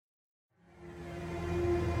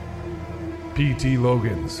P.T.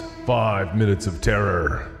 Logan's 5 Minutes of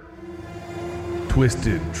Terror.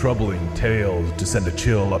 Twisted, troubling tales to send a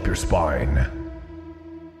chill up your spine.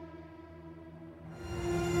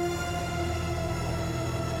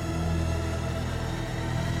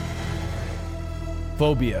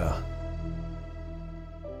 Phobia.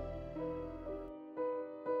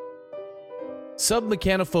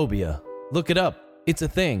 Submechanophobia. Look it up. It's a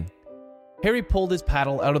thing. Harry pulled his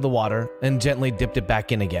paddle out of the water and gently dipped it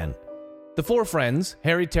back in again. The four friends,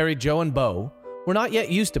 Harry, Terry, Joe, and Bo, were not yet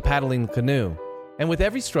used to paddling the canoe, and with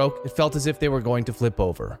every stroke, it felt as if they were going to flip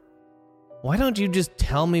over. "Why don't you just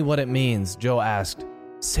tell me what it means?" Joe asked.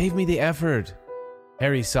 "Save me the effort."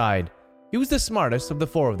 Harry sighed. He was the smartest of the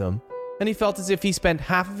four of them, and he felt as if he spent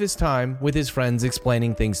half of his time with his friends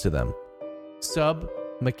explaining things to them.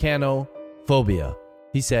 Submechanophobia,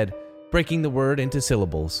 he said, breaking the word into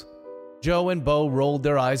syllables. Joe and Bo rolled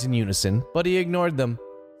their eyes in unison, but he ignored them.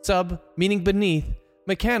 Sub, meaning beneath,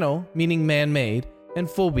 mechano, meaning man-made, and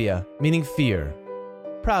phobia, meaning fear.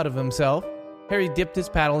 Proud of himself, Harry dipped his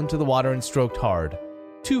paddle into the water and stroked hard.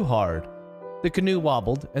 Too hard. The canoe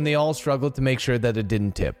wobbled, and they all struggled to make sure that it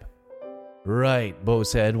didn't tip. "Right," Bo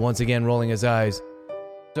said, once again rolling his eyes.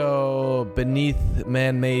 "So, beneath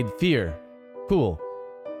man-made fear. Cool."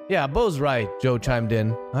 "Yeah, Bo's right," Joe chimed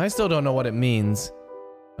in. "I still don't know what it means."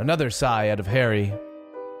 Another sigh out of Harry.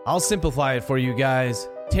 "I'll simplify it for you guys.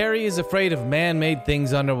 Terry is afraid of man-made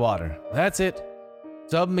things underwater. That's it.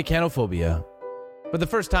 Submechanophobia." For the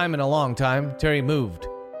first time in a long time, Terry moved.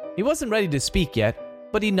 He wasn't ready to speak yet,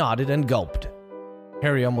 but he nodded and gulped.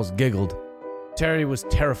 Harry almost giggled. Terry was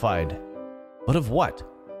terrified. But of what?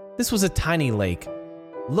 This was a tiny lake.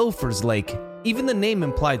 Loafer's Lake. Even the name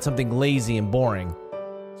implied something lazy and boring.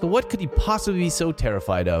 So what could he possibly be so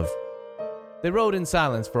terrified of? They rode in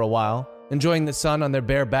silence for a while, enjoying the sun on their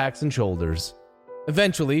bare backs and shoulders.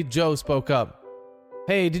 Eventually, Joe spoke up.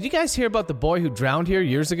 "Hey, did you guys hear about the boy who drowned here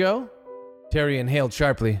years ago?" Terry inhaled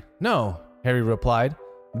sharply. "No," Harry replied,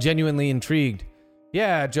 genuinely intrigued.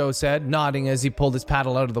 "Yeah," Joe said, nodding as he pulled his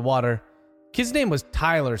paddle out of the water. "Kid's name was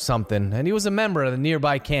Tyler something, and he was a member of the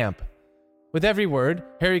nearby camp." With every word,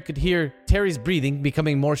 Harry could hear Terry's breathing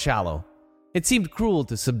becoming more shallow. It seemed cruel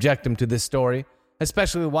to subject him to this story,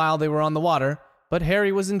 especially while they were on the water, but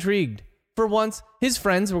Harry was intrigued. For once, his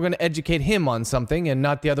friends were going to educate him on something and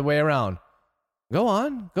not the other way around. Go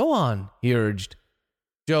on, he urged.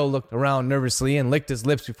 Joe looked around nervously and licked his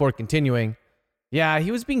lips before continuing. "Yeah,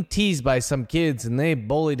 he was being teased by some kids and they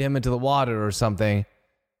bullied him into the water or something.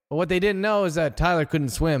 But what they didn't know is that Tyler couldn't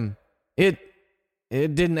swim. It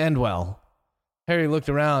didn't end well." Harry looked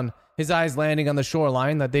around, his eyes landing on the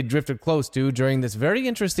shoreline that they drifted close to during this very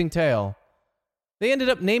interesting tale. They ended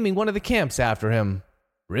up naming one of the camps after him.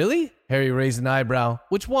 "Really?" Harry raised an eyebrow.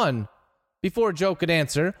 "Which one?" Before Joe could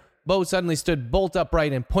answer, Bo suddenly stood bolt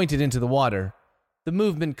upright and pointed into the water. The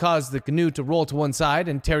movement caused the canoe to roll to one side,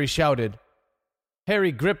 and Terry shouted.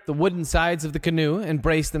 Harry gripped the wooden sides of the canoe and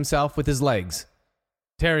braced himself with his legs.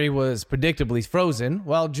 Terry was predictably frozen,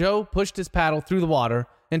 while Joe pushed his paddle through the water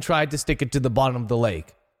and tried to stick it to the bottom of the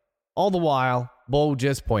lake. All the while, Bo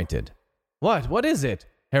just pointed. What is it?"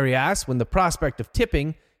 Harry asked when the prospect of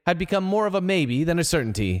tipping had become more of a maybe than a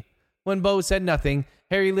certainty. When Bo said nothing,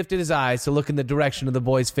 Harry lifted his eyes to look in the direction of the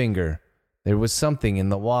boy's finger. There was something in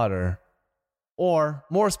the water. Or,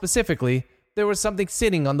 more specifically, there was something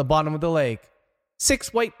sitting on the bottom of the lake.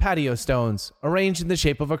 6 white patio stones, arranged in the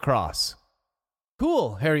shape of a cross.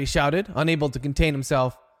 "Cool," Harry shouted, unable to contain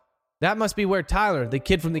himself. "That must be where Tyler, the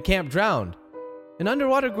kid from the camp, drowned. An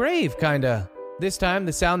underwater grave, kinda." This time,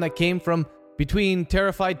 the sound that came from between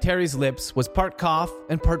terrified Terry's lips was part cough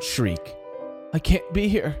and part shriek. I can't be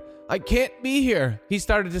here. He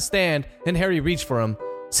started to stand, and Harry reached for him.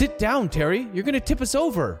 "Sit down, Terry. You're going to tip us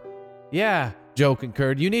over." "Yeah," Joe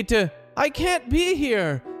concurred. "You need to—" "I can't be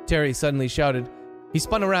here," Terry suddenly shouted. He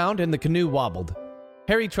spun around, and the canoe wobbled.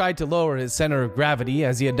 Harry tried to lower his center of gravity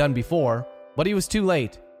as he had done before, but he was too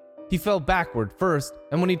late. He fell backward first,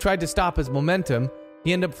 and when he tried to stop his momentum,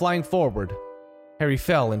 he ended up flying forward. Harry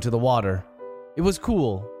fell into the water. It was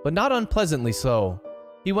cool, but not unpleasantly so.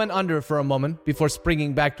 He went under for a moment before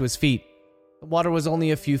springing back to his feet. The water was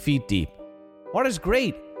only a few feet deep. "Water's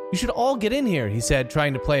great. You should all get in here," he said,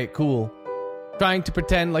 trying to play it cool, trying to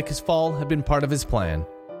pretend like his fall had been part of his plan.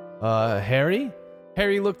 Harry?"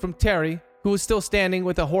 Harry looked from Terry, who was still standing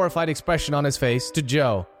with a horrified expression on his face, to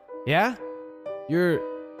Joe. "Yeah? You're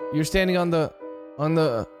standing on the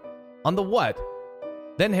what?"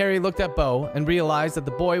 Then Harry looked at Bo and realized that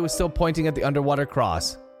the boy was still pointing at the underwater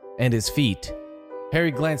cross and his feet.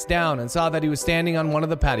 Harry glanced down and saw that he was standing on one of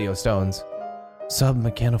the patio stones.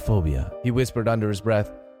 "Submechanophobia," he whispered under his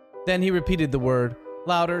breath. Then he repeated the word,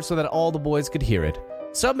 louder so that all the boys could hear it.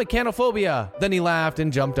 Submechanophobia! Then he laughed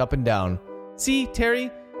and jumped up and down. See,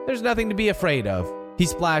 Terry, there's nothing to be afraid of. He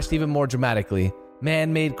splashed even more dramatically.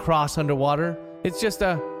 Man-made cross underwater. It's just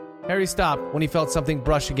a... Harry stopped when he felt something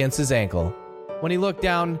brush against his ankle. When he looked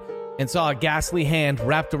down and saw a ghastly hand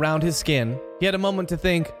wrapped around his skin, he had a moment to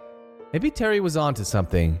think, maybe Terry was onto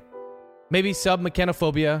something. Maybe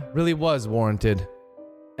submechanophobia really was warranted.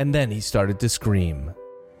 And then he started to scream.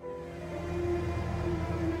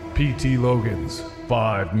 P.T. Logan's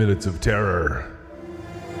 5 Minutes of Terror.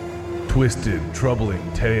 Twisted,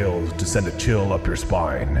 troubling tales to send a chill up your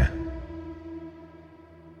spine.